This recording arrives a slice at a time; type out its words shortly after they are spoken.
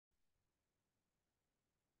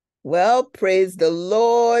Well, praise the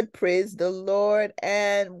Lord,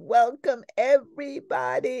 and welcome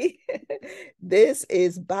everybody. This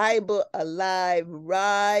is Bible Alive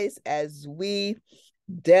Rise as we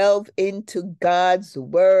delve into God's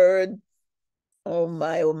Word. Oh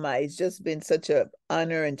my, oh my. It's just been such an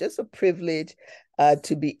honor and just a privilege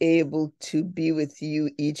to be able to be with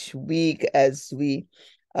you each week as we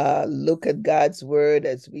look at God's Word,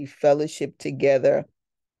 as we fellowship together.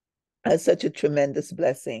 Such a tremendous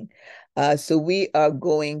blessing. So we are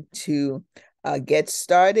going to get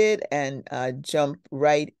started and jump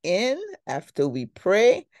right in after we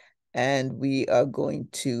pray. And we are going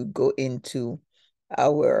to go into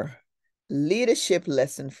our leadership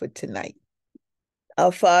lesson for tonight.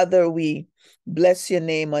 Our Father, we bless your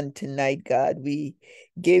name on tonight, God. We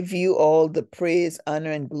give you all the praise, honor,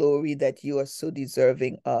 and glory that you are so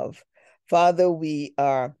deserving of. Father, we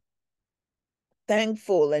are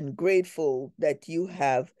thankful and grateful that you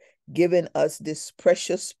have given us this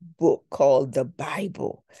precious book called the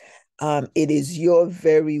Bible. It is your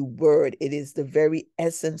very word. It is the very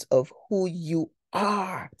essence of who you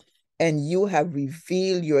are. And you have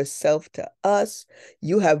revealed yourself to us.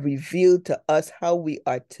 You have revealed to us how we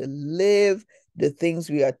are to live, the things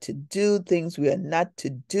we are to do, things we are not to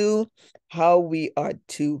do, how we are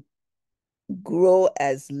to grow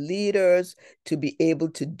as leaders, to be able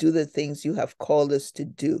to do the things you have called us to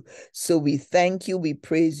do. So we thank you. We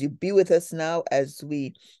praise you. Be with us now as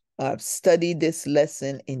we study this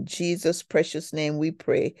lesson. In Jesus' precious name we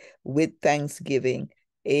pray with thanksgiving.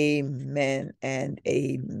 Amen and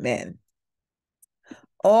amen.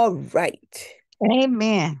 All right.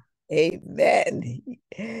 Amen. Amen.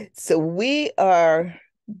 So we are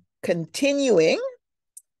continuing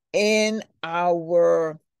in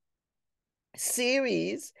our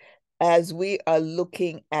series as we are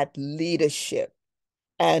looking at leadership.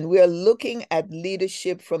 And we are looking at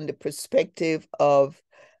leadership from the perspective of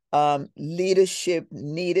leadership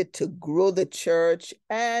needed to grow the church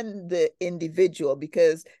and the individual,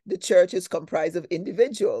 because the church is comprised of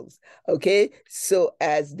individuals. Okay, so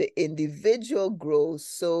as the individual grows,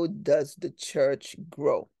 so does the church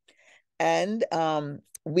grow. And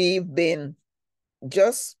we've been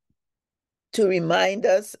just to remind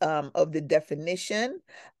us of the definition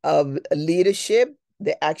of leadership,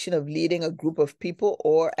 the action of leading a group of people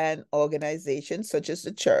or an organization, such as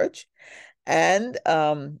the church. And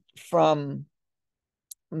from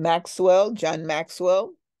John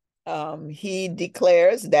Maxwell, he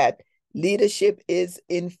declares that leadership is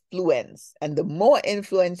influence. And the more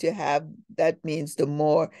influence you have, that means the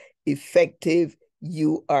more effective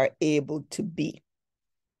you are able to be.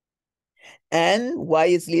 And why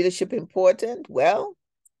is leadership important? Well,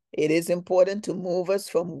 it is important to move us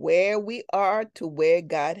from where we are to where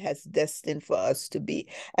God has destined for us to be.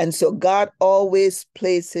 And so God always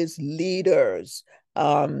places leaders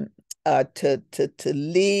to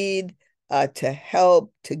lead, to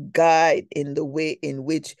help, to guide in the way in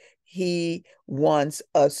which he wants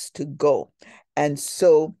us to go. And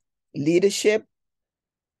so leadership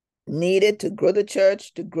needed to grow the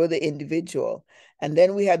church, to grow the individual. And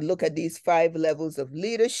then we had looked at these 5 levels of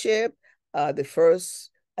leadership. The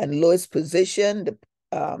first and lowest position, the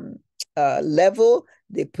level,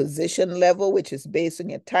 the position level, which is based on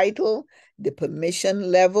your title, the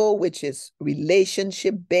permission level, which is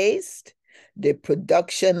relationship based, the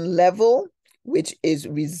production level, which is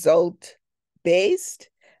result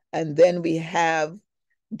based. And then we have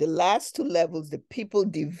the last 2 levels, the people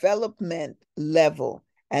development level,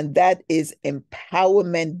 and that is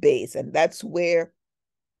empowerment based. And that's where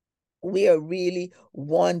we are really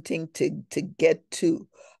wanting to get to,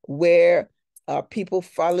 where people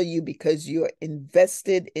follow you because you're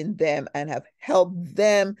invested in them and have helped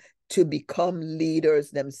them to become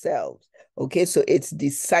leaders themselves. Okay, so it's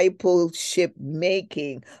discipleship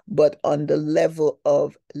making, but on the level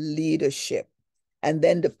of leadership. And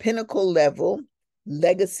then the pinnacle level,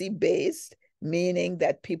 legacy based, meaning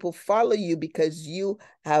that people follow you because you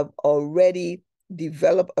have already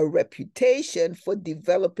developed a reputation for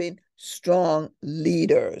developing strong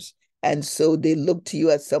leaders. And so they look to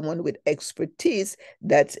you as someone with expertise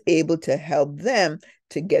that's able to help them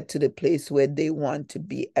to get to the place where they want to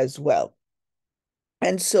be as well.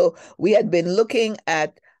 And so we had been looking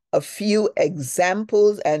at a few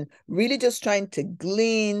examples and really just trying to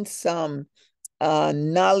glean some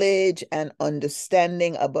knowledge and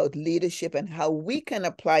understanding about leadership and how we can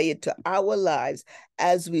apply it to our lives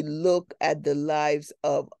as we look at the lives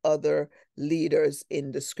of other leaders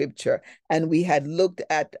in the scripture. And we had looked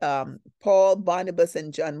at Paul, Barnabas,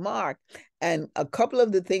 and John Mark. And a couple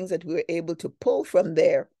of the things that we were able to pull from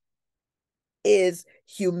there is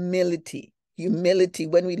humility. humility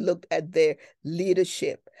when we looked at their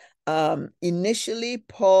leadership. Initially,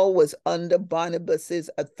 Paul was under Barnabas's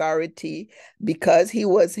authority because he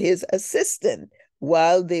was his assistant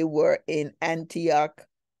while they were in Antioch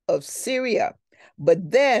of Syria.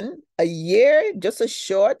 But then just a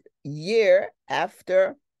short year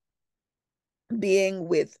after being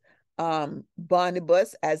with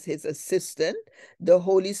Barnabas as his assistant, the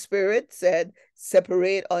Holy Spirit said,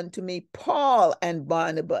 separate unto me Paul and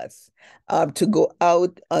Barnabas to go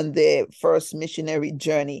out on their first missionary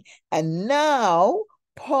journey. And now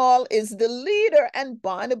Paul is the leader and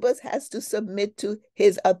Barnabas has to submit to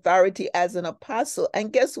his authority as an apostle.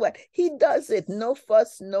 And guess what? He does it. No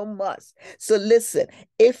fuss, no muss. So listen,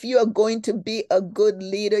 if you are going to be a good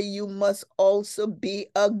leader, you must also be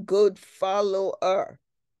a good follower.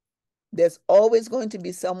 There's always going to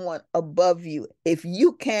be someone above you. If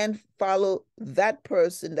you can't follow that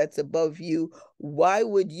person that's above you, why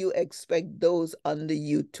would you expect those under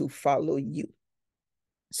you to follow you?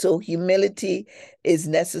 So humility is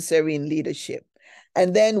necessary in leadership.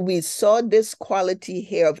 And then we saw this quality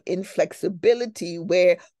here of inflexibility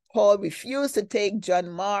where Paul refused to take John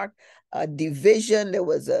Mark, a division. There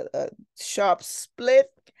was a sharp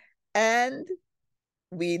split. And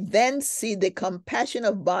we then see the compassion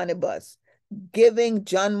of Barnabas giving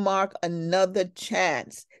John Mark another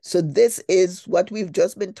chance. So this is what we've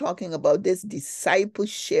just been talking about, this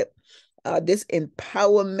discipleship, this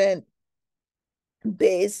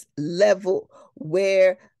empowerment-based level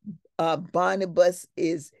where Barnabas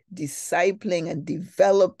is discipling and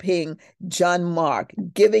developing John Mark,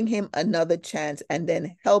 giving him another chance, and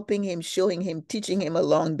then helping him, showing him, teaching him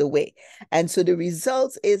along the way. And so the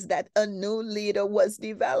results is that a new leader was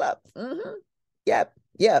developed. Yep.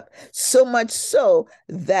 So much so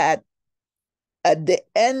that at the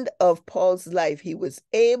end of Paul's life, he was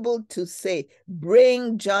able to say,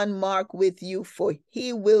 bring John Mark with you, for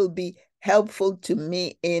he will be helpful to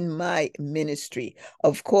me in my ministry.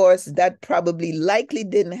 Of course, that probably likely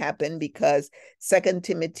didn't happen because 2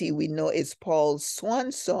 Timothy, we know, is Paul's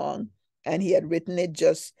swan song, and he had written it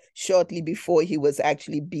just shortly before he was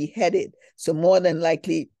actually beheaded. So more than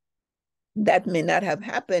likely, that may not have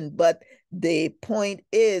happened, but the point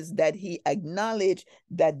is that he acknowledged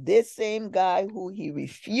that this same guy who he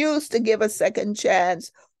refused to give a second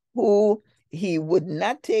chance, who he would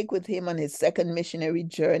not take with him on his second missionary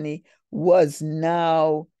journey, was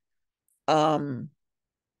now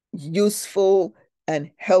useful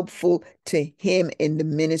and helpful to him in the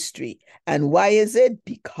ministry. And why is it?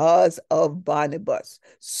 Because of Barnabas.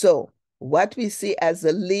 So what we see as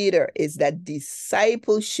a leader is that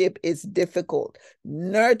discipleship is difficult.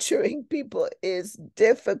 Nurturing people is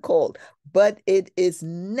difficult, but it is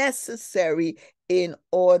necessary in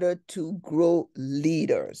order to grow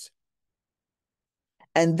leaders.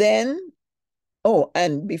 And then,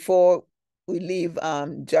 and before we leave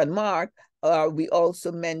John Mark, we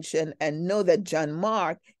also mention and know that John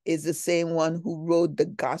Mark is the same one who wrote the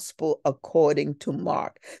gospel according to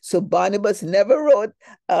Mark. So Barnabas never wrote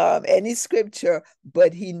any scripture,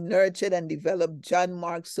 but he nurtured and developed John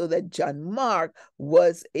Mark so that John Mark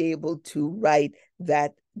was able to write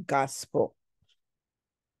that gospel.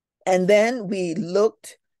 And then we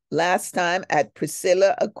looked last time at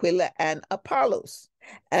Priscilla, Aquila, and Apollos.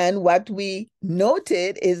 And what we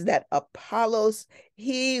noted is that Apollos,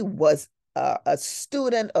 he was a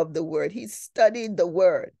student of the word. He studied the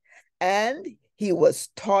word and he was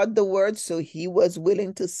taught the word. So he was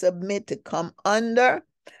willing to submit, to come under,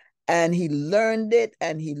 and he learned it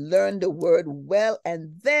and he learned the word well.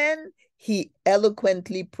 And then he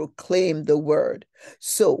eloquently proclaimed the word.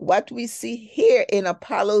 So what we see here in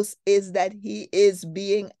Apollos is that he is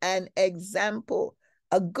being an example,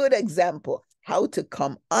 a good example, how to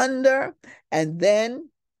come under. And then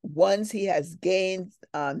once he has gained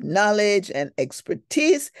knowledge and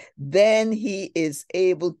expertise, then he is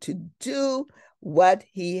able to do what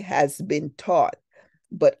he has been taught.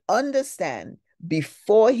 But understand,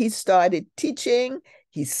 before he started teaching,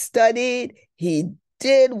 he studied, he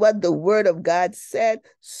did what the word of God said,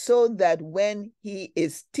 so that when he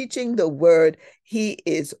is teaching the word, he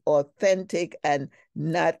is authentic and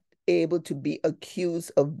not able to be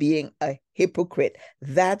accused of being a hypocrite.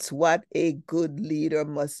 That's what a good leader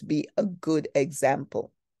must be, a good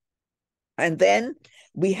example. And then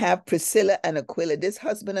we have Priscilla and Aquila, this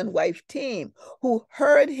husband and wife team, who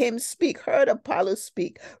heard him speak, heard Apollos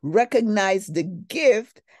speak, recognized the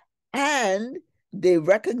gift, and they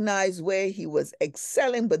recognized where he was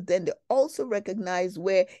excelling, but then they also recognized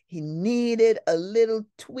where he needed a little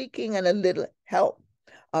tweaking and a little help.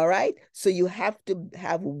 All right. So you have to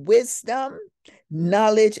have wisdom,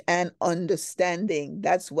 knowledge, and understanding.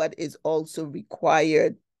 That's what is also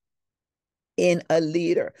required in a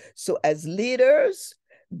leader. So as leaders,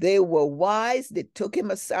 they were wise. They took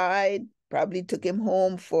him aside, probably took him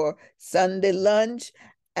home for Sunday lunch,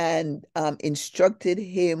 and instructed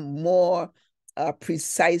him more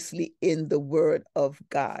precisely in the word of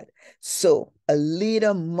God. So a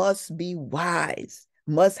leader must be wise,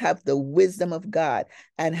 must have the wisdom of God,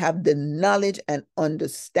 and have the knowledge and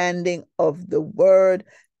understanding of the word,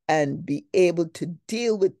 and be able to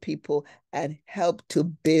deal with people and help to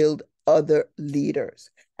build other leaders.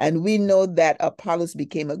 And we know that Apollos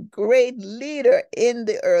became a great leader in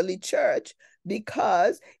the early church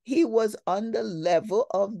because he was on the level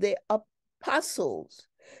of the apostles.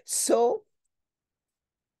 So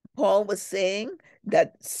Paul was saying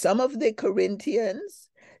that some of the Corinthians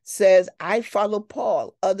says, I follow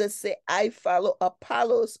Paul. Others say, I follow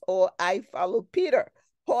Apollos, or I follow Peter.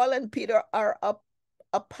 Paul and Peter are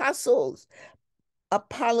apostles.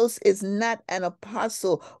 Apollos is not an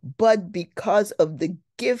apostle, but because of the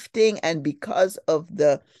gifting and because of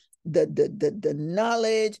the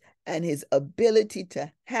knowledge and his ability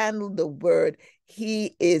to handle the word,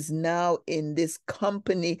 he is now in this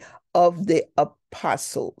company of the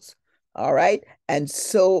apostles. All right. And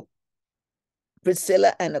so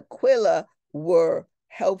Priscilla and Aquila were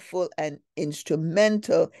helpful and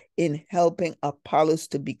instrumental in helping Apollos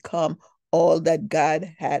to become all that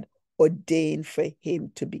God had ordained for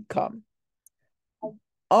him to become.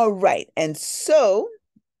 All right. And so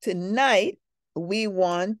tonight we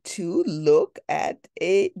want to look at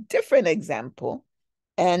a different example.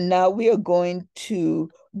 And now we are going to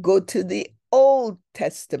go to the Old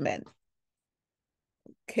Testament.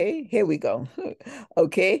 Okay, here we go.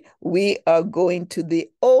 Okay, we are going to the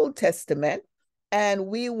Old Testament, and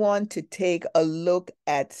we want to take a look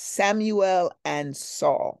at Samuel and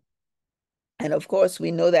Saul. And of course,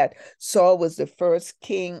 we know that Saul was the first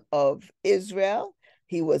king of Israel.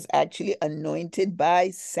 He was actually anointed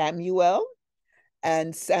by Samuel.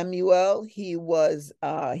 And Samuel, he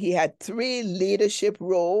had three leadership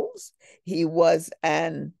roles. He was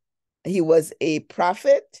a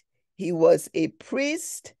prophet, he was a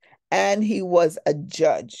priest, and he was a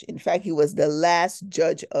judge. In fact, he was the last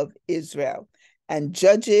judge of Israel. And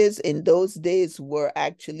judges in those days were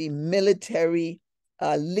actually military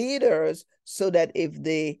leaders, so that if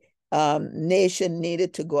the nation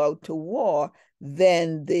needed to go out to war,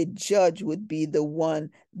 then the judge would be the one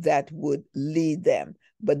that would lead them.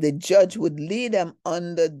 But the judge would lead them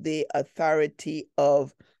under the authority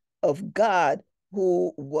of God,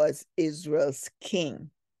 who was Israel's king.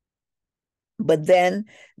 But then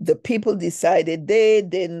the people decided they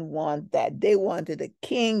didn't want that. They wanted a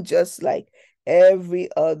king just like every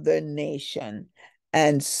other nation.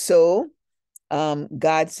 And so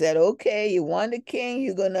God said, okay, you want a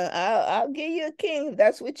king, I'll give you a king if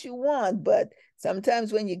that's what you want. But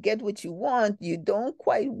sometimes when you get what you want, you don't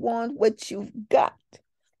quite want what you've got.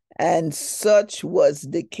 And such was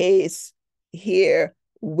the case here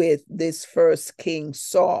with this first king,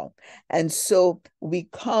 Saul. And so we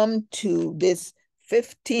come to this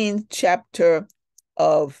 15th chapter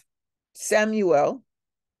of Samuel,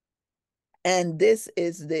 and this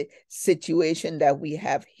is the situation that we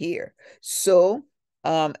have here. So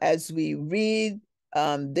as we read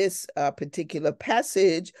this particular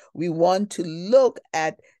passage, we want to look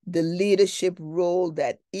at the leadership role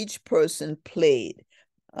that each person played,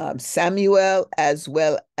 Samuel as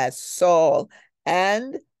well as Saul,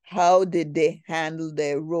 and how did they handle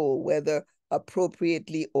their role, whether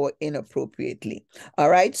appropriately or inappropriately. All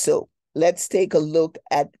right, so let's take a look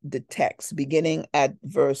at the text, beginning at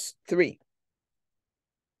verse 3.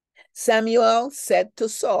 Samuel said to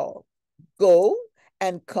Saul, go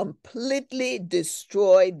and completely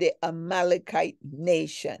destroy the Amalekite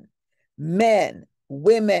nation, men,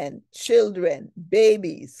 women, children,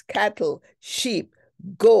 babies, cattle, sheep,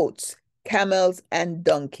 goats, camels, and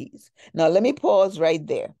donkeys. Now, let me pause right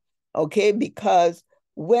there, okay? Because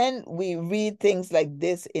when we read things like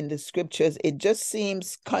this in the scriptures, it just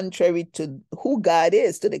seems contrary to who God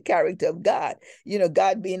is, to the character of God. You know,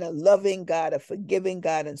 God being a loving God, a forgiving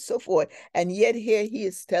God, and so forth. And yet here he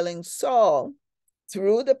is telling Saul,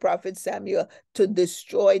 through the prophet Samuel, to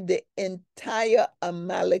destroy the entire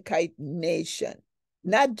Amalekite nation,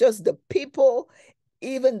 not just the people,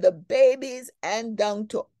 even the babies, and down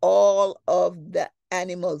to all of the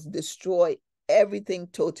animals, destroy everything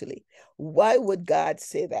totally. Why would God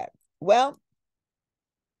say that? Well,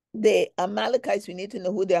 the Amalekites, we need to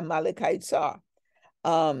know who the Amalekites are.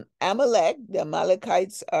 The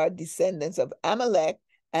Amalekites are descendants of Amalek,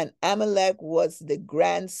 And Amalek was the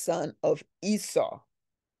grandson of Esau.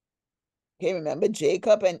 Okay, remember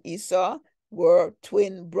Jacob and Esau were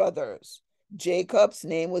twin brothers. Jacob's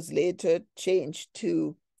name was later changed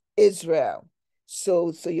to Israel.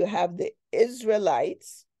 So you have the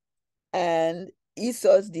Israelites, and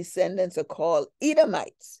Esau's descendants are called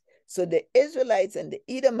Edomites. So the Israelites and the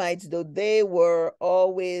Edomites, though they were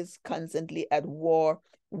always constantly at war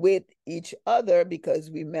with each other,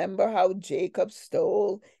 because remember how Jacob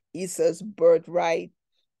stole Esau's birthright,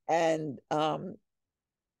 and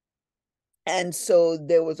so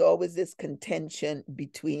there was always this contention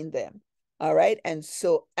between them. All right. And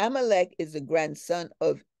so Amalek is the grandson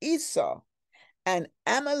of Esau. And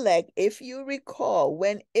Amalek, if you recall,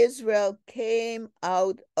 when Israel came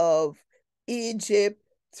out of Egypt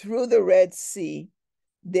through the Red Sea,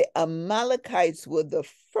 the Amalekites were the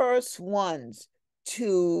first ones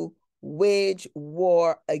to wage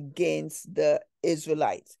war against the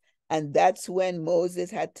Israelites. And that's when Moses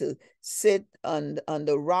had to sit on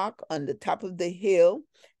the rock on the top of the hill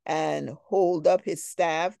and hold up his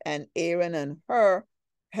staff, and Aaron and Hur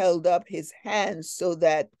held up his hands so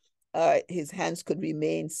that his hands could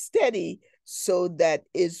remain steady, so that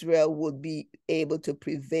Israel would be able to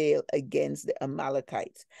prevail against the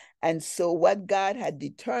Amalekites. And so what God had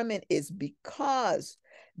determined is, because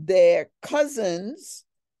their cousins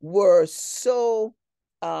were so,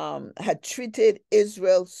 had treated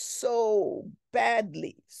Israel so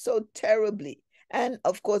badly, so terribly, and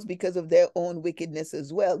of course, because of their own wickedness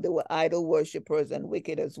as well, they were idol worshippers and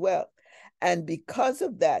wicked as well. And because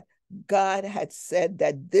of that, God had said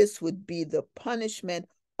that this would be the punishment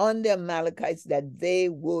on the Amalekites, that they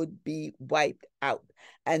would be wiped out.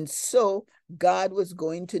 And so God was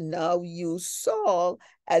going to now use Saul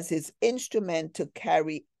as his instrument to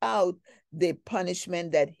carry out the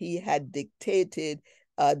punishment that he had dictated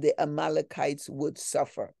the Amalekites would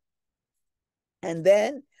suffer. And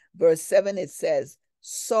then verse 7, it says,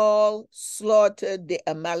 Saul slaughtered the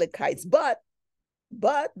Amalekites, but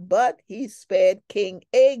he spared King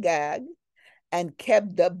Agag and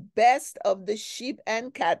kept the best of the sheep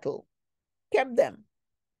and cattle, kept them.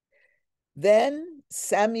 Then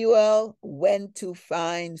Samuel went to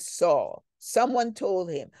find Saul. Someone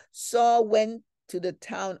told him, Saul went to the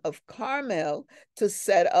town of Carmel to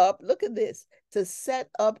set up, look at this, to set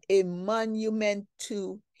up a monument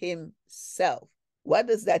to himself. What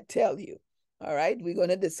does that tell you? All right, we're going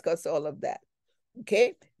to discuss all of that.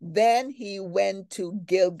 Okay, then he went to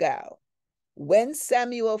Gilgal. When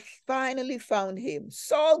Samuel finally found him,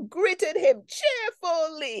 Saul greeted him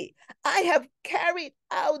cheerfully. I have carried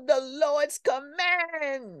out the Lord's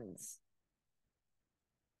commands.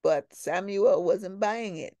 But Samuel wasn't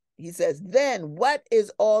buying it. He says, then what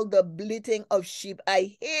is all the bleating of sheep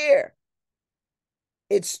I hear?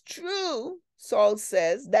 It's true, Saul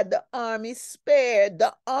says, that the army spared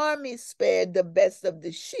the best of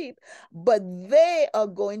the sheep, but they are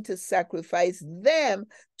going to sacrifice them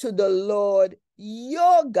to the Lord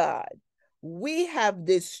your God. We have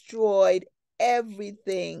destroyed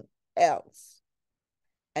everything else.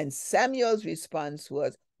 And Samuel's response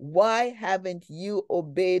was, why haven't you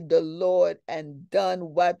obeyed the Lord and done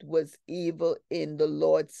what was evil in the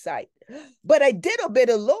Lord's sight? But I did obey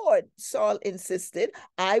the Lord, Saul insisted.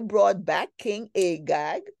 I brought back King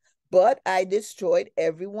Agag, but I destroyed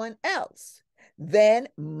everyone else. Then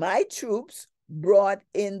my troops brought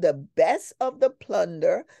in the best of the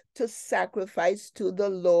plunder to sacrifice to the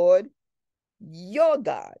Lord your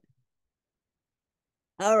God.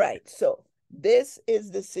 All right, so this is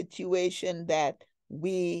the situation that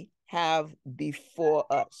we have before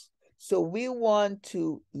us. So we want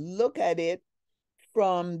to look at it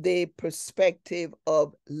from the perspective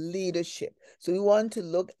of leadership. So we want to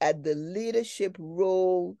look at the leadership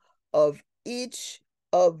role of each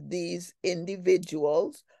of these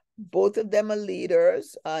individuals. Both of them are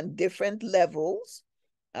leaders on different levels,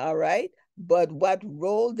 all right? But what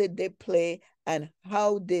role did they play, and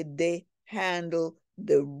how did they handle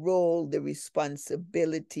the role, the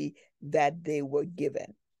responsibility that they were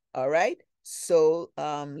given? All right, so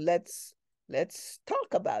let's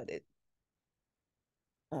talk about it.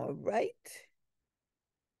 All right,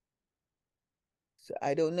 so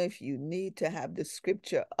I don't know if you need to have the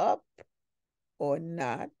scripture up or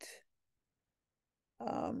not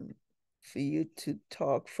for you to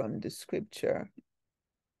talk from the scripture.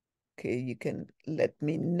 Okay, you can let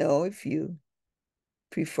me know if you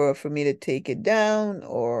prefer for me to take it down,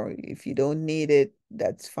 or if you don't need it,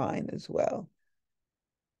 that's fine as well.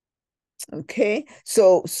 Okay,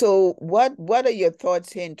 so what are your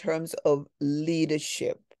thoughts here in terms of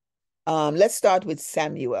leadership? Let's start with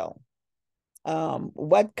Samuel.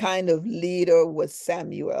 What kind of leader was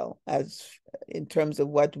Samuel, as in terms of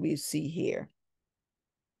what we see here?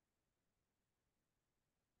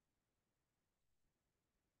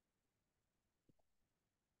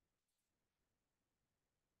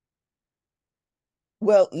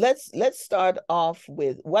 Well, let's start off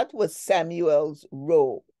with what was Samuel's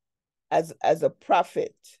role as a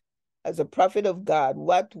prophet, as a prophet of God.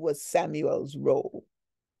 What was Samuel's role?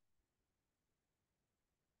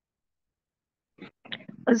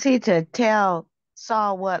 Was he to tell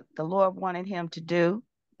Saul what the Lord wanted him to do?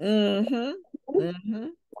 Mm-hmm. Mm-hmm.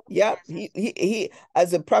 Yep. He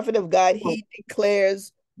as a prophet of God, he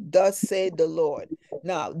declares, "Thus said the Lord."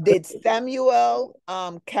 Now, did Samuel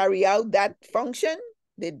carry out that function?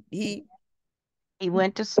 Did he He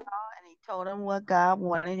went to Saul and he told him what God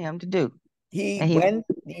wanted him to do. he And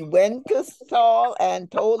he went to Saul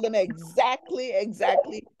and told him exactly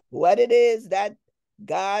what it is that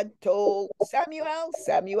God told Samuel.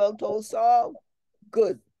 Samuel told Saul.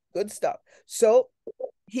 Good, good stuff. So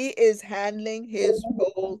he is handling his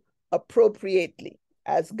role appropriately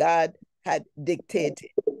as God had dictated.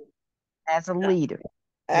 as a leader.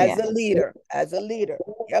 As Yeah. a leader, as a leader.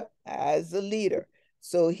 Yep, as a leader.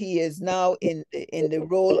 So he is now in the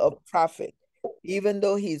role of prophet, even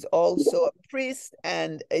though he's also a priest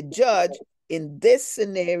and a judge. In this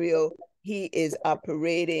scenario, he is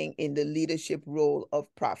operating in the leadership role of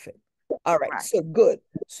prophet. All right, Right. so good.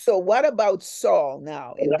 So what about Saul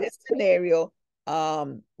now? In this scenario,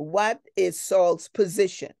 what is Saul's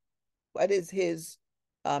position? What is his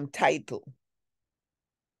title?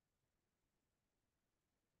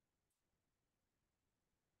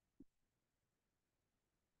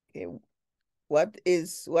 Okay, what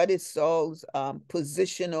is Saul's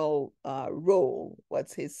positional role?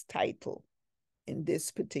 What's his title in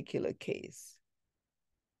this particular case?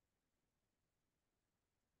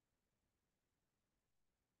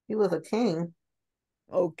 He was a king.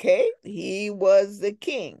 Okay, he was the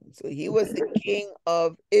king. So he was the king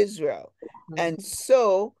of Israel. And Mhm.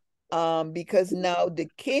 so, because now the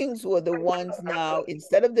kings were the ones now,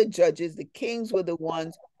 instead of the judges, the kings were the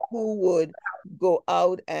ones who would go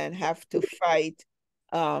out and have to fight,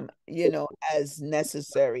 as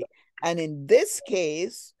necessary. And in this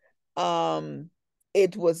case, um,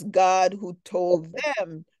 it was God who told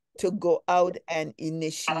them to go out and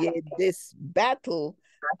initiate this battle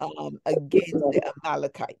against the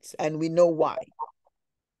Amalekites, and we know why.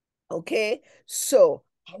 Okay, so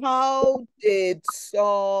how did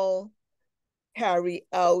Saul carry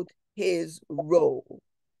out his role?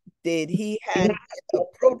 Did he handle it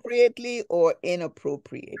appropriately or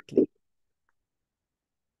inappropriately?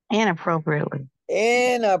 Inappropriately.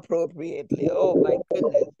 Inappropriately. Oh my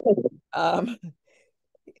goodness. Um,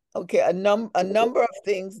 okay, a number of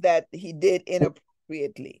things that he did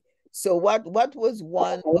inappropriately. So what was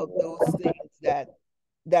one of those things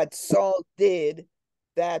that Saul did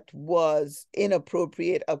that was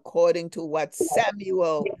inappropriate according to what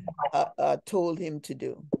Samuel told him to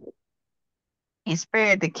do? He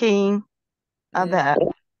spared the king of Mm,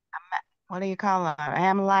 the, what do you call them,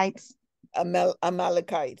 Amalekites,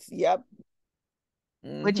 Amalekites. Yep.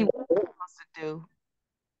 which he Hmm. was supposed to do.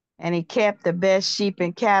 And he kept the best sheep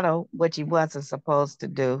and cattle, which he wasn't supposed to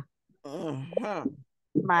do. Uh-huh. Oh,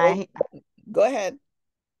 My, go ahead.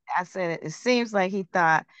 I said it seems like he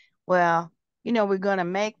thought, well, we're going to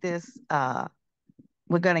make this,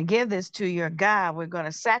 we're going to give this to your God. We're going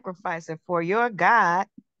to sacrifice it for your God.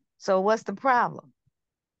 So what's the problem?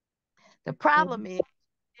 The problem is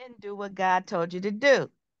you didn't do what God told you to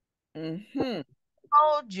do. Mm-hmm. He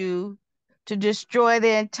told you to destroy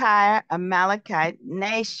the entire Amalekite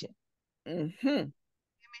nation, Mm-hmm.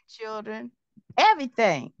 children,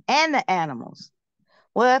 everything, and the animals.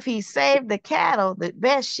 Well, if he saved the cattle, the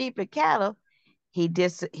best sheep and cattle, he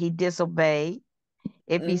disobeyed.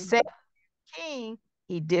 If he Mm-hmm. saved the king,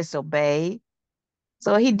 he disobeyed.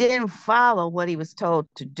 So he didn't follow what he was told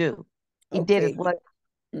to do. He did it Okay. what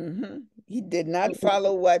Mm-hmm. He did not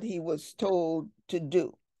follow what he was told to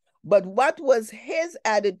do. But what was his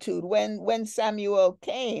attitude when Samuel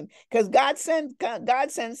came? Because God sent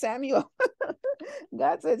Samuel.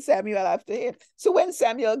 God sent Samuel after him. So when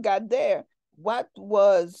Samuel got there, what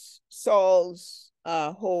was Saul's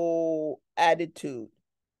whole attitude?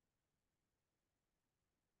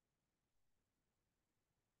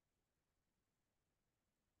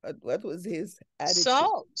 What was his attitude?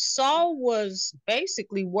 Saul was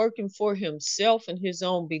basically working for himself and his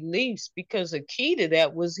own beliefs, because the key to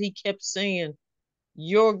that was he kept saying,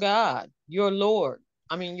 "Your God, your Lord."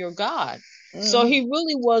 I mean, your God. So Mm-hmm. he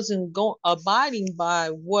really wasn't abiding by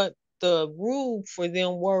what the rule for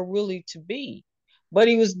them were really to be. but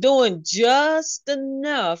he was doing just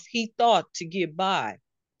enough, he thought, to get by,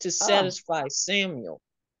 to Ah. satisfy Samuel.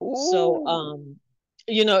 So, Ooh.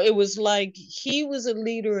 it was like he was a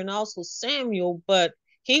leader and also Samuel, but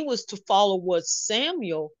he was to follow what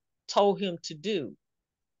Samuel told him to do,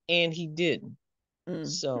 and he didn't.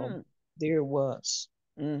 So Mm-hmm. there it was.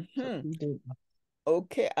 So Mm-hmm. he didn't.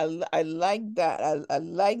 Okay, I like that. I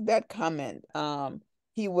like that comment.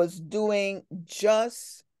 He was doing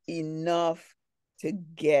just enough to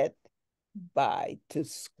get by, to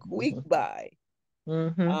squeak by.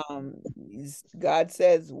 Mm-hmm. God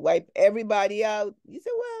says, wipe everybody out. You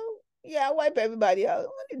say, well, yeah, I wipe everybody out. I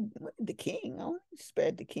wanted the king. I want to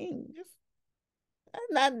spare the king. Just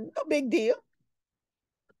not no big deal.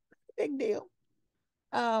 Big deal.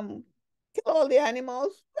 Um, kill all the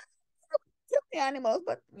animals. Kill the animals,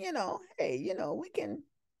 but hey, we can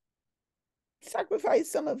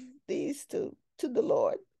sacrifice some of these to the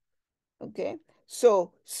Lord. Okay.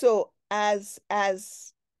 So as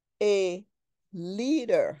a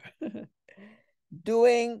leader,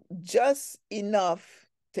 doing just enough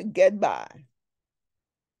to get by,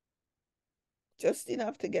 just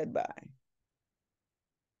enough to get by.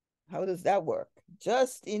 How does that work?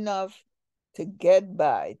 Just enough to get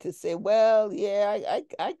by, to say, well, yeah,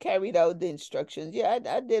 I carried out the instructions. Yeah,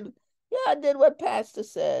 I did what Pastor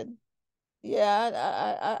said. Yeah,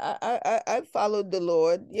 I followed the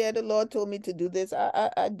Lord. Yeah, the Lord told me to do this.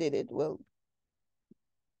 I did it. Well,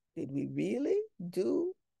 did we really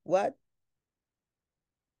do what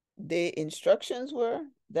the instructions were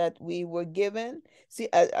that we were given? See,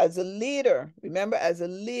 as a leader, remember, as a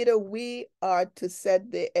leader, we are to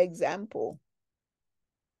set the example.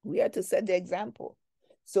 We are to set the example.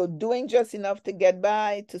 So doing just enough to get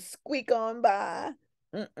by, to squeak on by,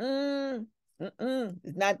 mm-mm,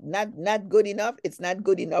 it's not good enough. It's not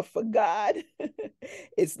good enough for God.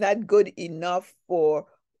 It's not good enough for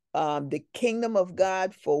the kingdom of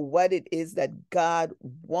God, for what it is that God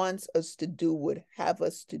wants us to do, would have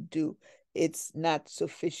us to do. It's not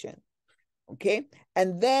sufficient. Okay.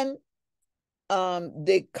 And then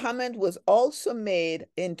the comment was also made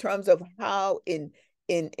in terms of how in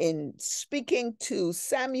speaking to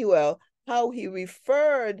Samuel, how he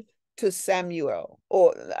referred to Samuel,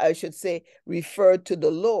 or I should say, referred to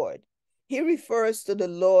the Lord. He refers to the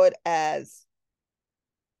Lord as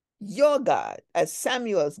your God, as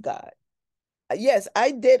Samuel's God. Yes,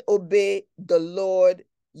 I did obey the Lord,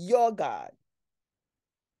 your God.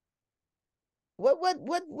 What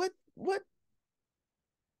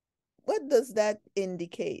does that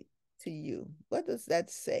indicate to you? What does that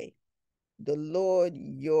say? The Lord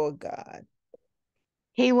your God.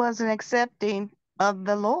 He wasn't accepting of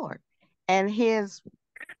the Lord and his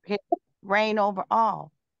reign over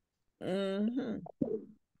all. Mm-hmm.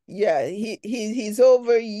 Yeah, he's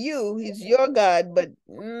over you. He's your God, but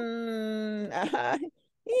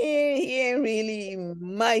he ain't really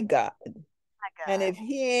my God. My And God. if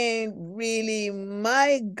he ain't really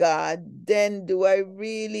my God, then do I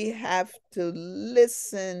really have to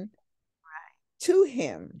listen Right, to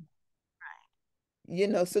him?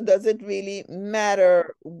 right. So does it really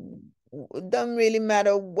matter? It doesn't really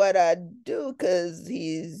matter what I do because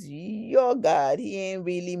he's your God. He ain't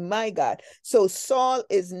really my God. So Saul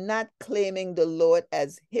is not claiming the Lord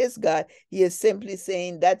as his God. He is simply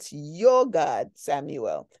saying, that's your God,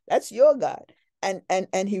 Samuel. That's your God. And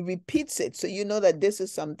he repeats it. So you know that this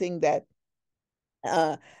is something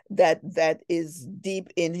uh, that is deep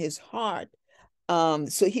in his heart.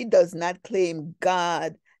 So he does not claim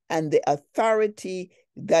God and the authority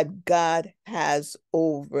that God has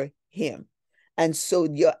over him. And so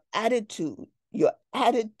your attitude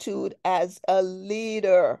as a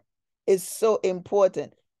leader is so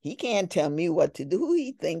important. He can't tell me what to do. Who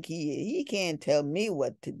he think he is? He can't tell me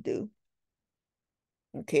what to do.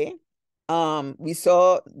 Okay. We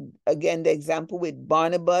saw again the example with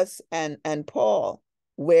Barnabas and Paul,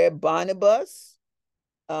 where Barnabas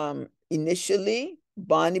initially,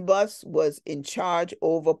 Barnabas was in charge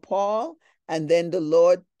over Paul, and then the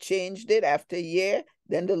Lord changed it after a year.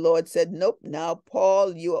 Then the Lord said, nope, now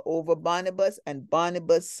Paul, you are over Barnabas, and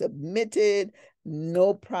Barnabas submitted,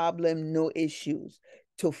 no problem, no issues,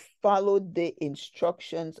 to follow the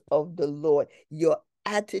instructions of the Lord. Your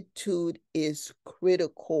attitude is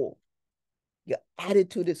critical. Your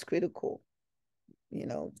attitude is critical. You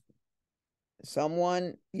know,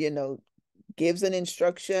 someone, gives an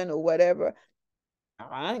instruction or whatever,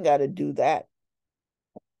 I ain't got to do that.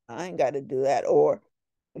 I ain't got to do that. Or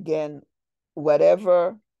again,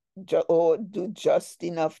 whatever, or do just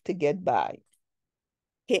enough to get by.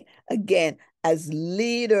 Okay. Again, as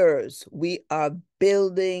leaders, we are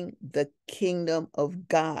building the kingdom of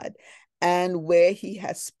God. And where he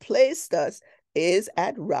has placed us is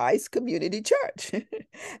at Rise Community Church.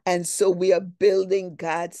 And so we are building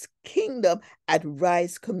God's kingdom at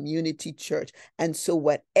Rise Community Church. And so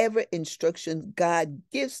whatever instructions God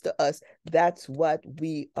gives to us, that's what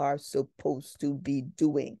we are supposed to be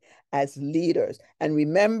doing as leaders. And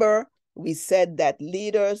remember, we said that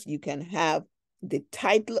leaders, you can have the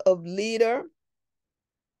title of leader,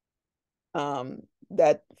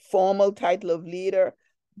 that formal title of leader,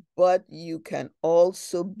 but you can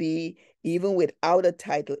also be, even without a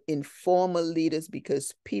title, informal leaders,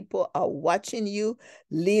 because people are watching you.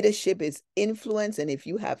 Leadership is influence, and if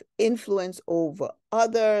you have influence over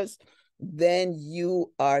others, then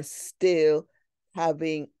you are still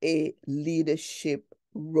having a leadership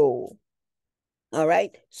role. All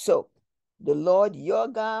right, so the Lord your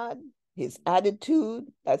God, his attitude,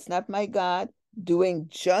 that's not my God, doing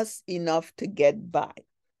just enough to get by.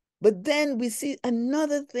 But then we see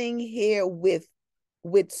another thing here with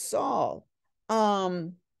Saul.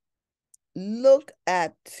 Look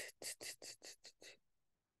at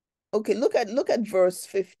look at verse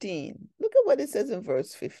 15. Look at what it says in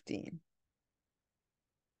verse 15.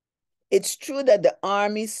 It's true that the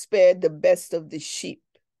army spared the best of the sheep,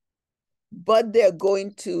 but they're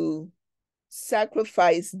going to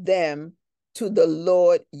sacrifice them to the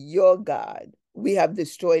Lord your God. We have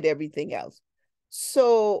destroyed everything else.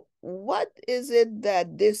 So what is it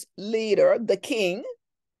that this leader, the king,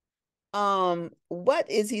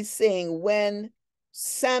 what is he saying when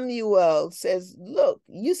Samuel says, look,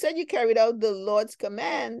 you said you carried out the Lord's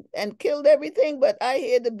command and killed everything, but I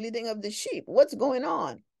hear the bleating of the sheep. What's going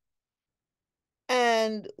on?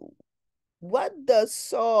 And what does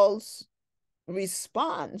Saul's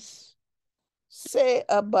response say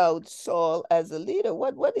about Saul as a leader?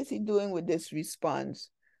 What is he doing with this response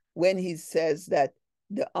when he says that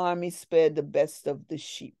the army spared the best of the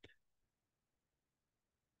sheep?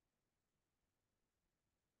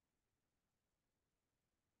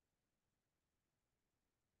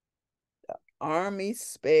 The army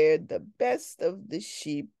spared the best of the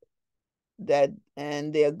sheep,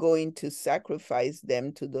 and they're going to sacrifice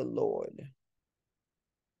them to the Lord.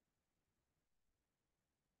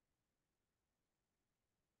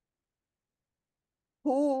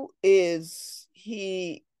 Who is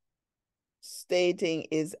he stating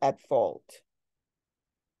is at fault?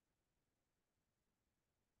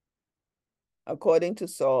 According to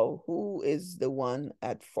Saul, who is the one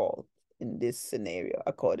at fault in this scenario,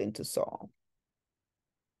 according to Saul?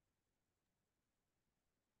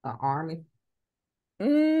 The army.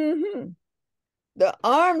 The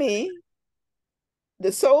army,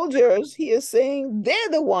 the soldiers, he is saying they're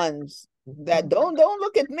the ones that don't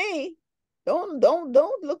look at me. Don't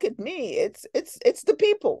look at me. It's the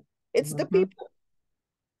people. It's the people.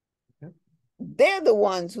 They're the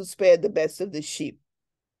ones who spared the best of the sheep.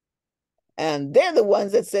 And they're the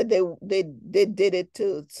ones that said they did it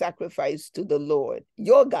to sacrifice to the Lord,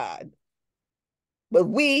 your God. But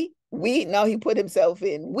we, now he put himself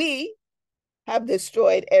in, we have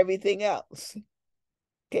destroyed everything else.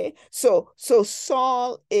 Okay, so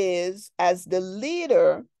Saul is, as the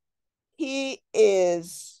leader, he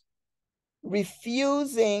is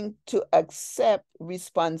refusing to accept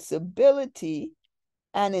responsibility.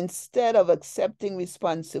 And instead of accepting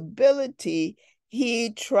responsibility,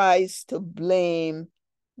 he tries to blame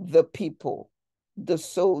the people, the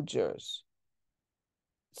soldiers.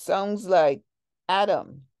 Sounds like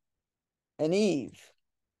Adam and Eve,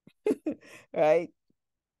 right?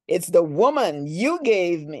 It's the woman you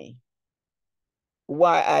gave me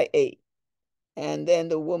why I ate. And then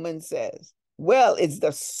the woman says, well, it's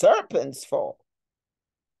the serpent's fault.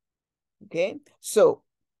 Okay, so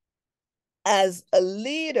as a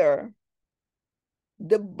leader,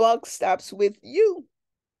 the buck stops with you.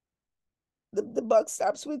 The buck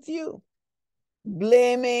stops with you.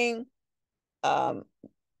 Blaming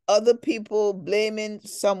other people, blaming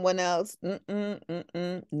someone else.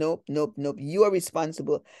 Nope. You are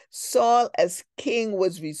responsible. Saul, as king,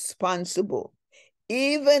 was responsible.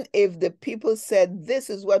 Even if the people said, this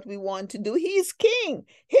is what we want to do, he's king.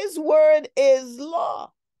 His word is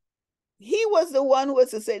law. He was the one who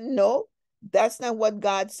was to say, no, that's not what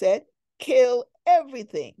God said. Kill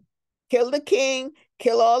everything. Kill the king,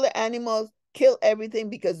 kill all the animals, kill everything,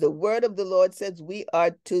 because the word of the Lord says we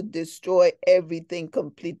are to destroy everything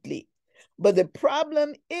completely. But the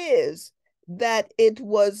problem is that it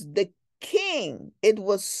was the king, it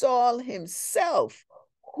was Saul himself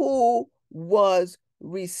who was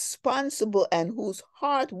responsible and whose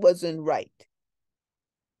heart wasn't right.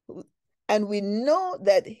 And we know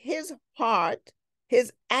that his heart,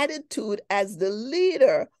 his attitude as the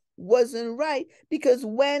leader wasn't right, because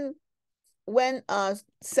when when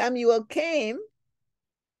Samuel came,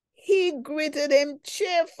 he greeted him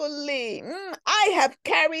cheerfully. I have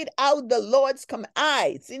carried out the Lord's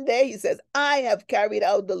command. In there he says, I have carried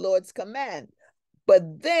out the Lord's command.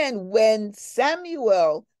 But then when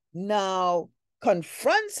Samuel now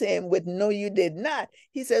confronts him with, no, you did not,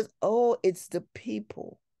 he says, oh, it's the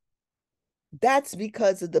people. That's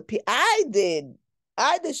because of the people. I did.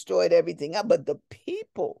 I destroyed everything, but the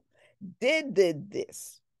people did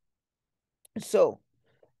this. So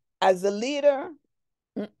as a leader,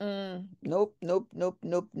 nope.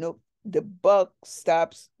 The buck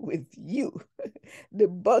stops with you. The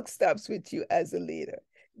buck stops with you as a leader.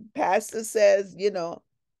 Pastor says,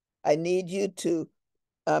 I need you to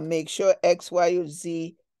make sure X, Y, or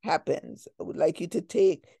Z happens. I would like you to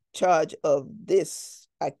take charge of this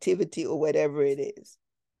activity or whatever it is.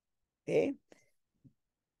 Okay?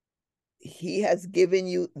 He has given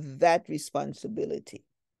you that responsibility.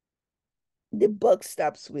 The buck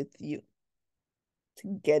stops with you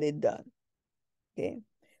to get it done. Okay?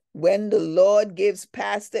 When the Lord gives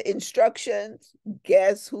pastor instructions,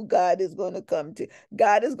 guess who God is going to come to?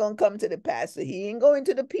 God is going to come to the pastor. He ain't going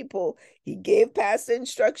to the people. He gave pastor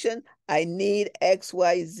instruction. I need X,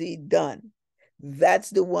 Y, Z done. That's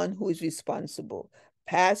the one who is responsible.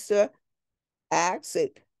 Pastor asks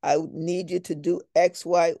it, I need you to do X,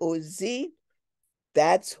 Y, or Z.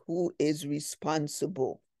 That's who is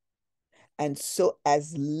responsible. And so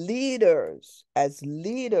as leaders,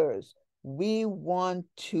 we want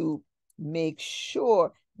to make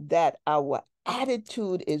sure that our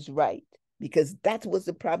attitude is right, because that was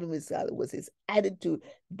the problem with Saul. It was his attitude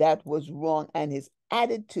that was wrong, and his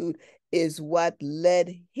attitude is what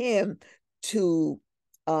led him to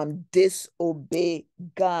disobey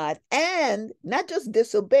God, and not just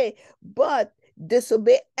disobey, but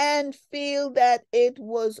disobey and feel that it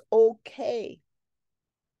was okay,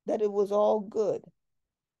 that it was all good.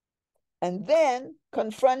 And then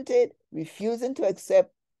confronted, refusing to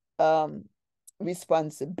accept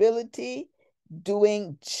responsibility,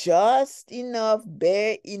 doing just enough,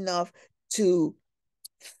 bare enough to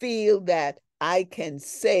feel that I can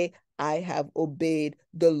say I have obeyed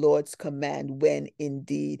the Lord's command when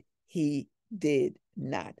indeed he did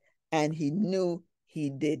not. And he knew he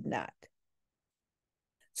did not.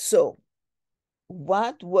 So,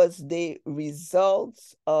 what was the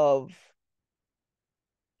results of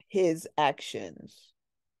his actions?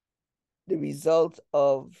 The result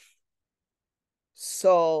of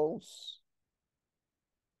Saul's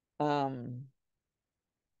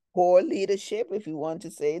poor leadership, if you want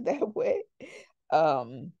to say it that way.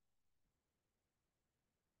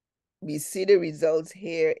 We see the results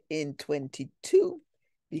here in 22,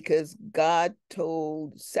 because God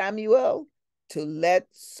told Samuel to let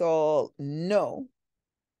Saul know.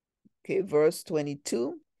 Okay, verse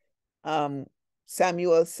 22.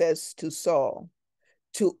 Samuel says to Saul,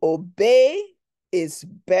 to obey is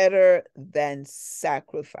better than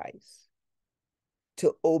sacrifice.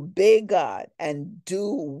 To obey God and do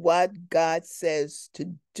what God says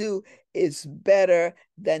to do is better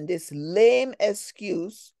than this lame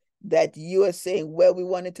excuse that you are saying, well, we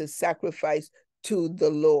wanted to sacrifice to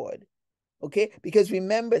the Lord. Okay? Because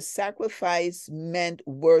remember, sacrifice meant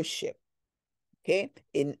worship. Okay,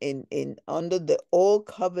 in under the old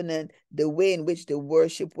covenant, the way in which the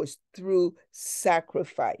worship was through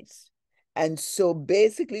sacrifice. And so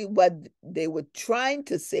basically what they were trying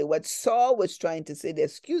to say, what Saul was trying to say, the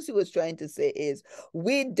excuse he was trying to say is,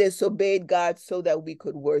 we disobeyed God so that we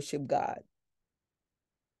could worship God.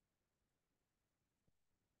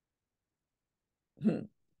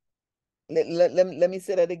 Let me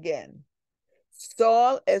say that again.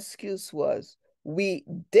 Saul's excuse was, we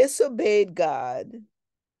disobeyed God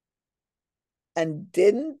and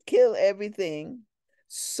didn't kill everything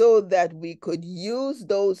so that we could use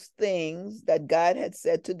those things that God had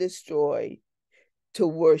said to destroy to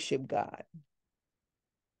worship God.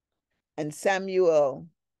 And Samuel,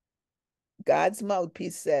 God's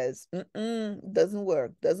mouthpiece, says, doesn't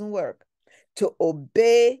work. To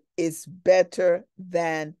obey is better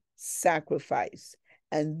than sacrifice.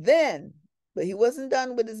 And then, but he wasn't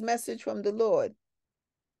done with his message from the Lord.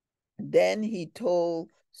 Then he told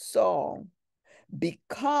Saul,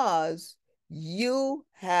 because you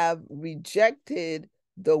have rejected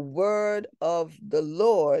the word of the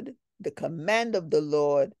Lord, the command of the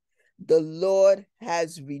Lord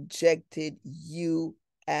has rejected you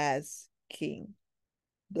as king.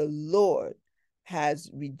 The Lord has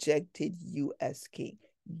rejected you as king.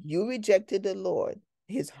 You rejected the Lord.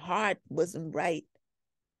 His heart wasn't right.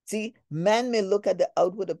 See, man may look at the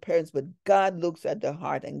outward appearance, but God looks at the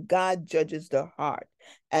heart, and God judges the heart.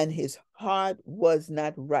 And his heart was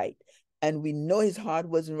not right. And we know his heart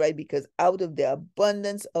wasn't right because out of the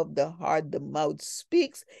abundance of the heart, the mouth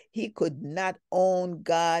speaks. He could not own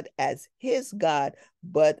God as his God,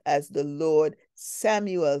 but as the Lord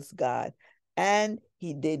Samuel's God. And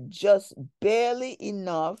he did just barely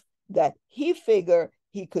enough that he figured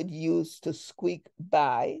he could use to squeak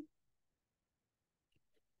by.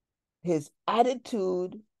 His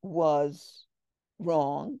attitude was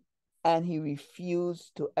wrong, and he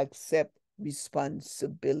refused to accept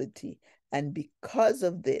responsibility. And because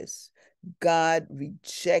of this, God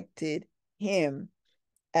rejected him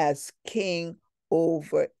as king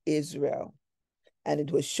over Israel. And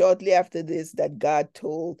it was shortly after this that God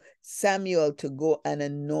told Samuel to go and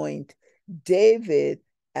anoint David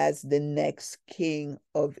as the next king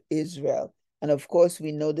of Israel. And of course,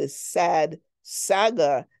 we know the sad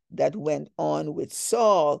saga that went on with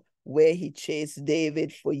Saul, where he chased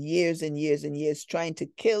David for years and years and years, trying to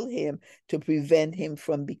kill him to prevent him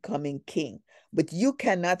from becoming king. But you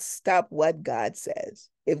cannot stop what God says.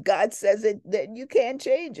 If God says it, then you can't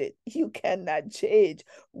change it. You cannot change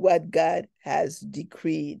what God has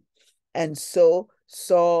decreed. And so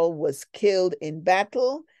Saul was killed in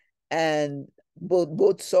battle, and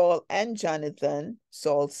both Saul and Jonathan,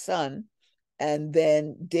 Saul's son, and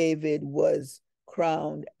then David was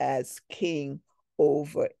crowned as king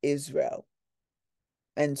over Israel.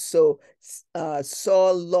 And so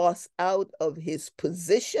Saul lost out of his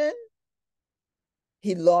position.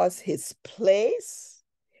 He lost his place.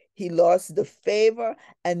 He lost the favor.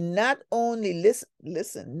 And not only,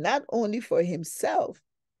 listen, not only for himself,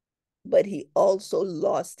 but he also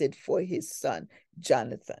lost it for his son,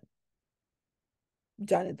 Jonathan.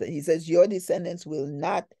 Jonathan, he says, your descendants will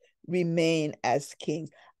not remain as kings.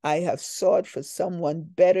 I have sought for someone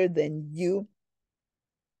better than you.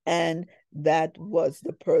 And that was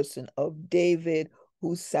the person of David,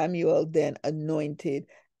 who Samuel then anointed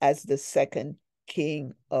as the second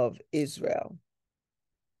king of Israel.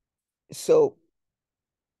 So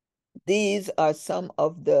these are some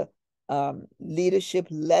of the leadership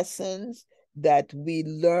lessons that we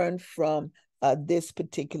learn from this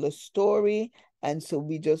particular story. And so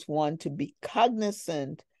we just want to be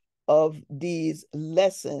cognizant of these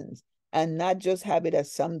lessons and not just have it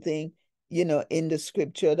as something, in the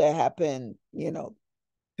scripture that happened,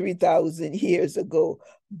 3,000 years ago,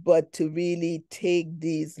 but to really take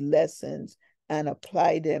these lessons and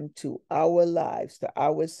apply them to our lives, to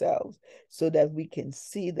ourselves, so that we can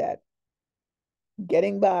see that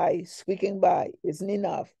getting by, squeaking by isn't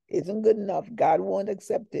enough, isn't good enough. God won't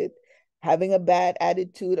accept it. Having a bad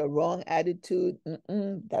attitude, a wrong attitude,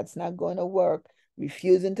 that's not going to work.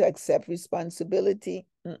 Refusing to accept responsibility,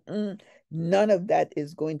 none of that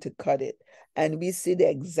is going to cut it. And we see the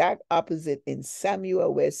exact opposite in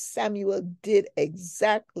Samuel, where Samuel did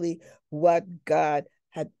exactly what God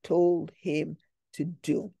had told him to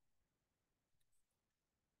do.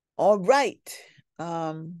 All right.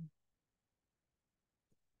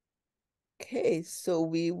 Okay, so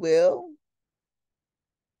we will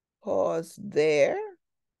pause there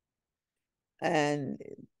and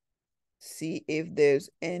see if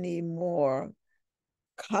there's any more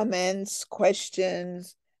comments,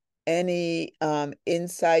 questions, any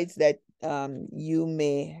insights that you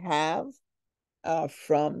may have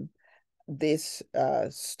from this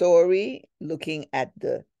story, looking at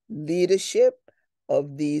the leadership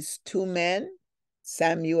of these two men,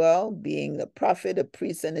 Samuel being a prophet, a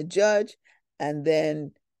priest, and a judge, and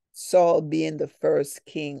then Saul being the first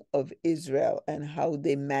king of Israel, and how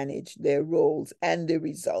they managed their roles and the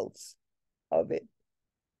results of it.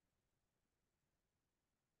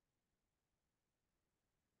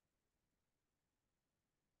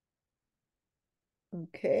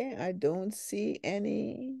 Okay, I don't see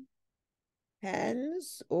any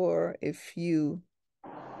hands, or if you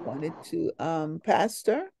wanted to,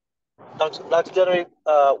 Pastor. Dr. Jenner,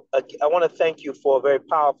 I want to thank you for a very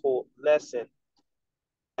powerful lesson.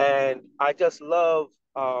 And I just love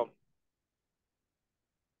how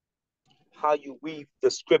you weave the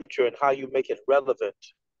scripture and how you make it relevant.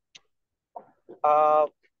 Uh,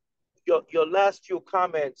 your last few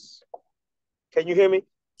comments, can you hear me?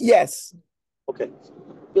 Yes. Okay.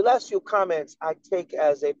 Your last few comments I take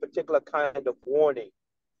as a particular kind of warning.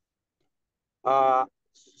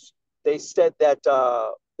 They said that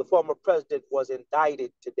the former president was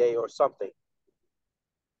indicted today or something.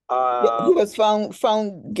 He was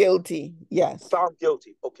found guilty. Yes. Found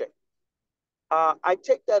guilty. Okay. I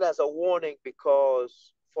take that as a warning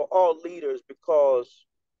because for all leaders, because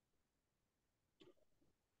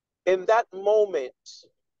in that moment,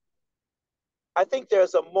 I think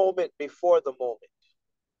there's a moment before the moment.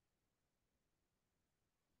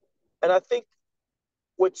 And I think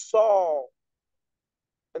with Saul,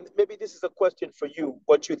 and maybe this is a question for you,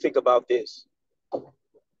 what you think about this.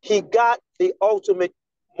 He got the ultimate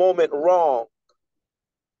moment wrong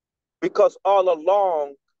because all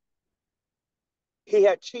along he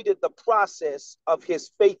had cheated the process of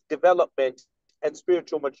his faith development and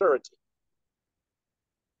spiritual maturity.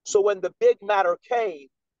 So when the big matter came,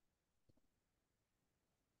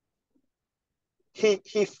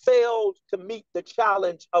 he failed to meet the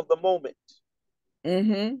challenge of the moment.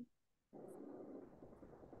 Mm-hmm.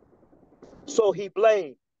 So he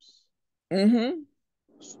blames. Mm-hmm.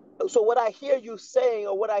 So what I hear you saying,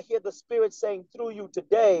 or what I hear the Spirit saying through you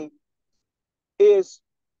today, is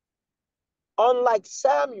unlike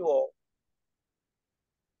Samuel,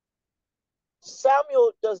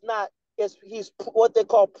 Samuel does not, he's what they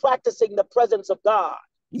call practicing the presence of God.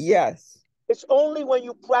 Yes. It's only when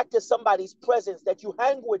you practice somebody's presence, that you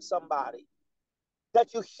hang with somebody,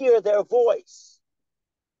 that you hear their voice.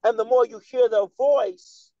 And the more you hear their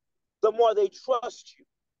voice, the more they trust you.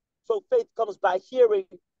 So faith comes by hearing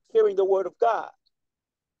the word of God.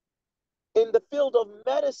 In the field of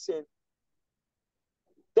medicine,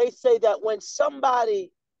 they say that when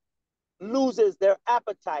somebody loses their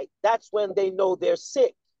appetite, that's when they know they're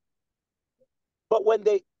sick. But when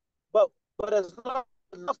they, but as long as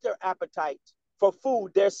they lost their appetite for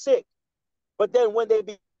food, they're sick. But then when they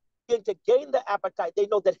begin to gain the appetite, they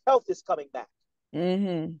know that health is coming back.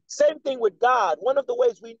 Mm-hmm. Same thing with God. One of the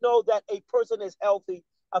ways we know that a person is healthy,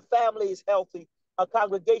 a family is healthy, a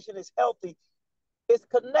congregation is healthy, is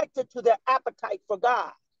connected to their appetite for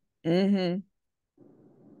God. Mm-hmm.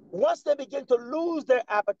 Once they begin to lose their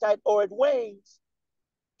appetite or it wanes,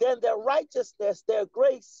 then their righteousness, their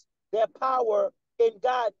grace, their power in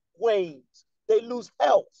God wanes. They lose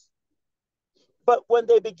health. But when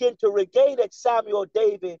they begin to regain it, Samuel,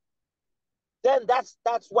 David, then that's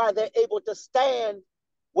why they're able to stand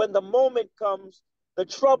when the moment comes, the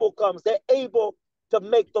trouble comes. They're able to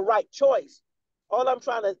make the right choice. All I'm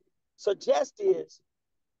trying to suggest is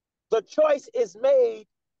the choice is made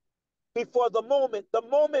before the moment. The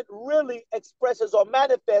moment really expresses or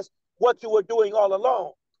manifests what you were doing all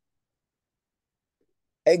along.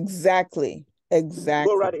 Exactly. Go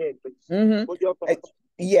Exactly. right ahead, please. Mm-hmm. What your thoughts?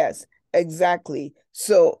 Yes, exactly.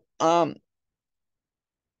 So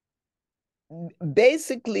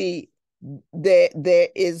basically there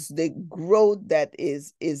is the growth that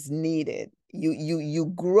is needed. You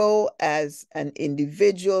grow as an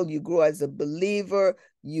individual, you grow as a believer,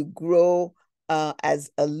 you grow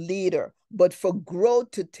as a leader. But for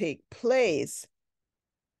growth to take place,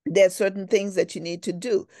 there are certain things that you need to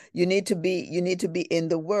do. You need to be in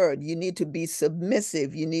the word. You need to be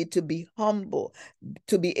submissive. You need to be humble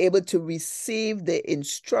to be able to receive the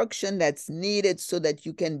instruction that's needed so that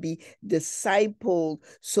you can be discipled,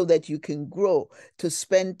 so that you can grow, to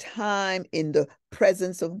spend time in the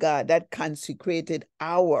presence of God, that consecrated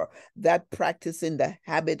hour, that practicing the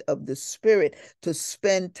habit of the Spirit, to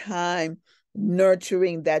spend time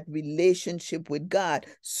nurturing that relationship with God,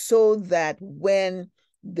 so that when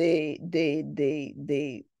the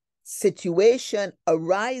situation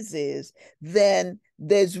arises, then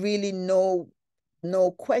there's really no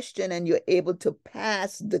question, and you're able to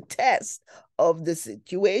pass the test of the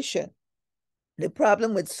situation. The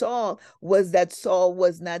problem with Saul was that Saul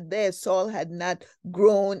was not there. Saul had not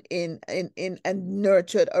grown in and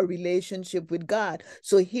nurtured a relationship with God.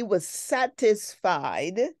 So he was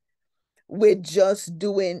satisfied with just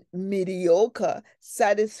doing mediocre,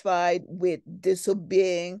 satisfied with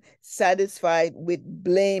disobeying, satisfied with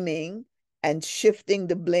blaming and shifting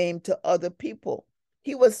the blame to other people.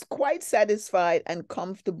 He was quite satisfied and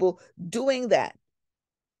comfortable doing that.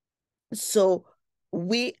 So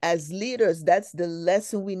we as leaders, that's the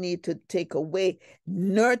lesson we need to take away.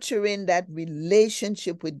 Nurturing that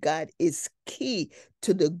relationship with God is key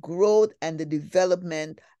to the growth and the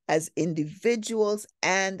development as individuals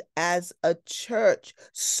and as a church,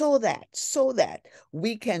 so that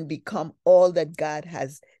we can become all that God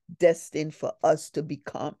has destined for us to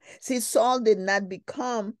become. See, Saul did not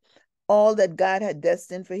become all that God had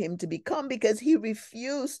destined for him to become because he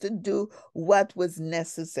refused to do what was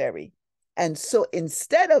necessary. And so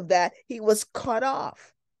instead of that, he was cut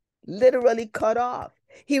off, literally cut off.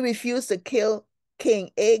 He refused to kill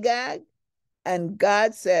King Agag. And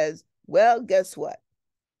God says, well, guess what?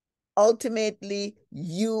 Ultimately,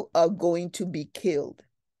 you are going to be killed.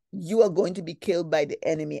 You are going to be killed by the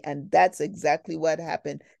enemy. And that's exactly what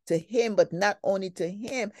happened to him. But not only to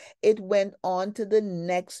him, it went on to the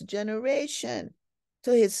next generation,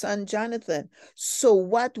 to his son Jonathan. So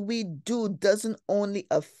what we do doesn't only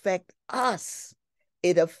affect us,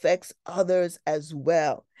 it affects others as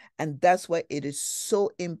well. And that's why it is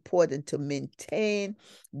so important to maintain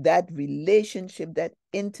that relationship, that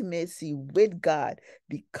intimacy with God,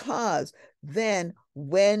 because then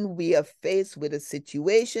when we are faced with a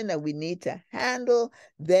situation that we need to handle,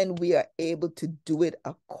 then we are able to do it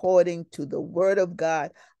according to the word of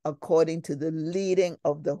God, according to the leading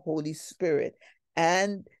of the Holy Spirit.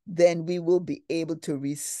 And then we will be able to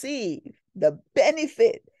receive the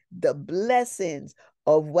benefit, the blessings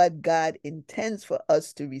of what God intends for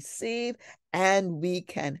us to receive, and we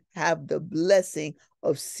can have the blessing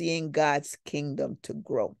of seeing God's kingdom to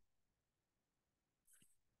grow.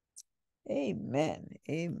 Amen.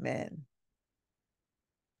 Amen.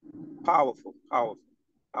 Powerful, powerful,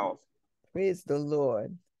 powerful. Praise the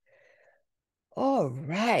Lord. All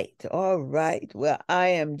right. All right. Well, I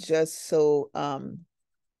am just so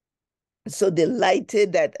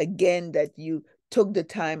delighted that again that you took the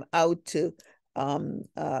time out to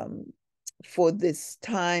for this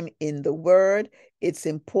time in the Word. It's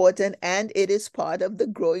important and it is part of the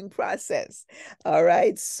growing process. All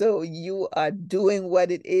right. So you are doing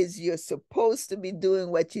what it is you're supposed to be doing,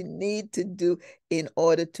 what you need to do in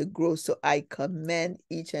order to grow. So I commend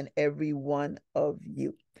each and every one of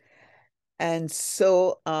you. And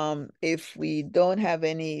so if we don't have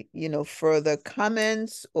any, further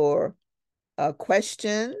comments or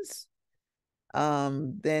questions,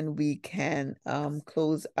 then we can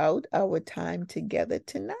close out our time together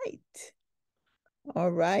tonight.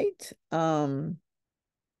 All right.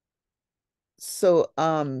 So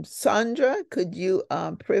Sandra, could you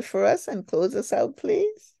pray for us and close us out,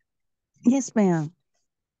 please? Yes, ma'am.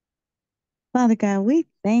 Father God, we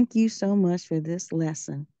thank you so much for this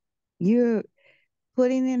lesson. You're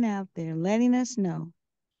putting it out there, letting us know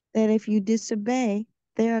that if you disobey,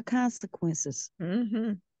 there are consequences.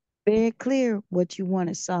 Mm-hmm. Very clear what you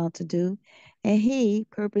wanted Saul to do, and he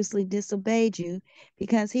purposely disobeyed you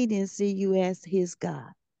because he didn't see you as his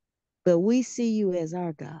God, but we see you as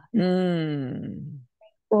our God.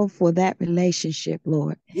 For that relationship,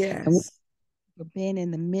 Lord. And Yes. for being in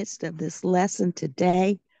the midst of this lesson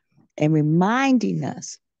today and reminding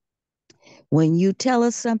us when you tell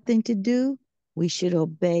us something to do, we should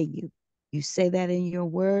obey you. You say that in your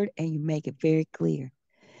word and you make it very clear.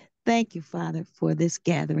 Thank you, Father, for this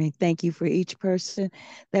gathering. Thank you for each person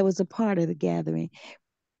that was a part of the gathering,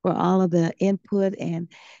 for all of the input, and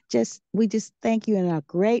we just thank you and are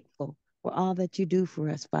grateful for all that you do for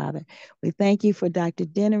us, Father. We thank you for Dr.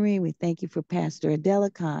 Dennery. We thank you for Pastor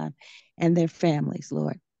Adela Khan and their families,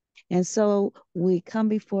 Lord. And so we come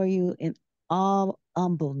before you in all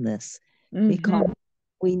humbleness because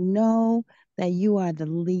we know that you are the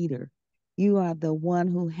leader. You are the one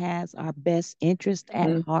who has our best interest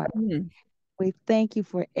at heart. We thank you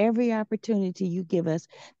for every opportunity you give us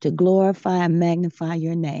to glorify and magnify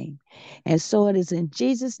your name. And so it is in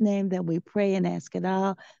Jesus' name that we pray and ask it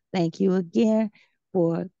all. Thank you again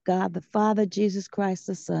for God the Father, Jesus Christ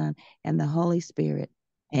the Son, and the Holy Spirit.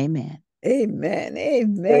 Amen. Amen.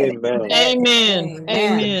 Amen. Amen. Amen.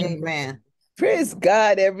 Amen. Amen. Praise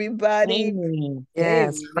God, everybody. Amen.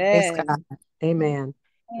 Yes. Praise Amen. God. Amen.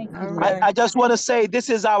 Thank All you, right. Lord. I just want to say this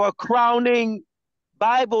is our crowning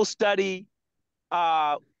Bible study,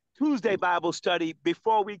 Tuesday Bible study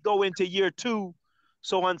before we go into year 2.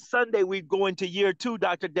 So on Sunday, we go into year 2,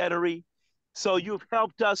 Dr. Dennery. So you've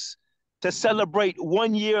helped us to celebrate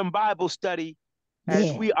 1 year in Bible study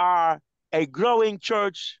as we are a growing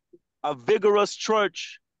church, a vigorous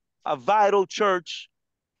church, a vital church.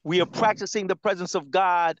 We are practicing the presence of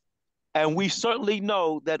God, and we certainly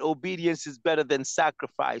know that obedience is better than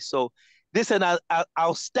sacrifice. So this is an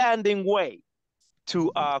outstanding way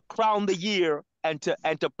to crown the year and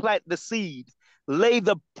to plant the seed, lay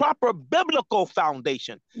the proper biblical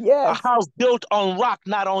foundation. A Yes. house built on rock,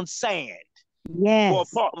 not on sand. For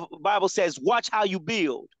Yes. the Bible says, watch how you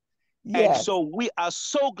build. And Yes. so we are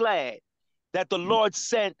so glad that the Lord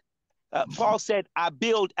sent, Paul said, I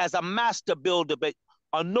build as a master builder, but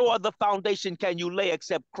on no other foundation can you lay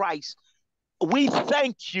except Christ. We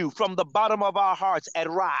thank you from the bottom of our hearts at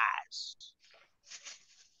Rise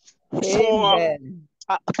Amen.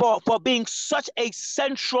 for being such a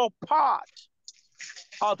central part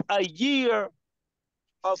of a year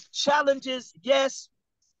of challenges. Yes,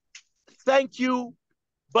 thank you.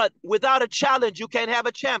 But without a challenge, you can't have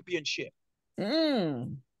a championship.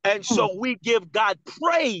 And so we give God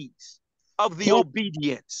praise of the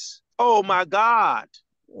obedience. Oh my God.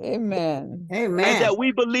 Amen. And Amen. that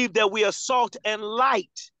we believe that we are salt and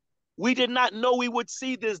light. We did not know we would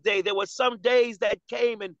see this day. There were some days that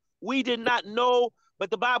came and we did not know, but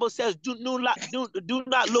the Bible says, do not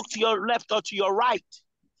look to your left or to your right.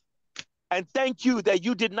 And thank you that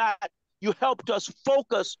you did not You helped us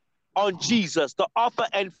focus on Jesus, the author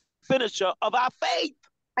and finisher of our faith.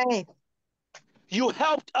 Faith. You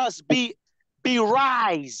helped us be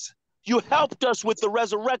rise. You helped us with the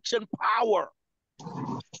resurrection power.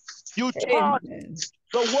 You taught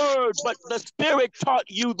the word, but the Spirit taught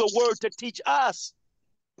you the word to teach us.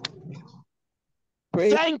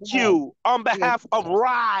 Thank you on behalf of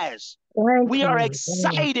Rise. We are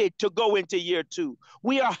excited to go into year 2.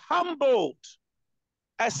 We are humbled.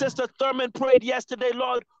 As Sister Thurman prayed yesterday,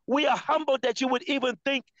 Lord, we are humbled that you would even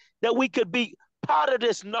think that we could be part of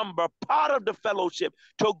this number, part of the fellowship,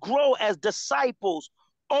 to grow as disciples.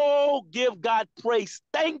 Oh, give God praise.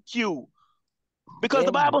 Thank you. Because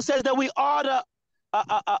the Bible says that we ought to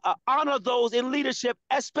honor those in leadership,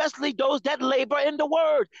 especially those that labor in the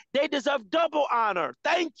word. They deserve double honor.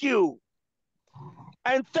 Thank you.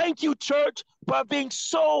 And thank you, church, for being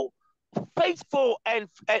so faithful and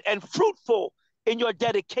fruitful in your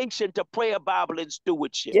dedication to prayer, Bible, and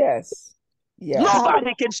stewardship. Yes.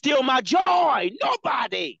 Nobody can steal my joy.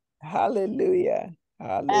 Nobody. Hallelujah.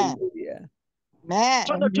 Hallelujah. Man.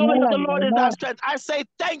 For the joy of the Lord is our strength. I say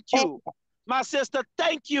thank you, my sister.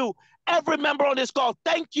 Thank you. Every member on this call,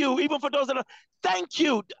 thank you. Even for those that are, thank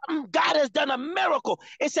you. God has done a miracle.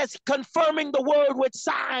 It says confirming the word with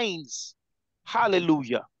signs.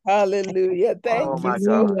 Hallelujah. Hallelujah. Thank you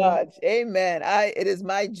so God. much. Amen. It is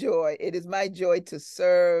my joy. It is my joy to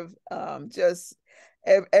serve just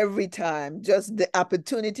every time. Just the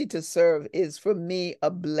opportunity to serve is for me a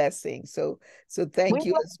blessing. So thank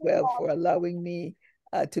you as well for allowing me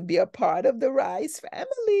to be a part of the Rise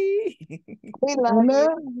family. We love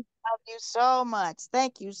you. Love you so much.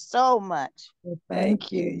 Thank you so much.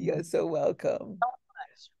 Thank you. You're so welcome.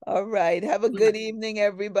 All right. Have a good evening,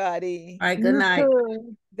 everybody. All right. Good night.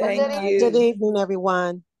 Thank you. Good evening,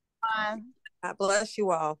 everyone. God bless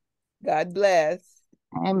you all. God bless.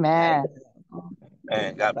 Amen.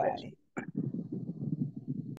 And God bless you.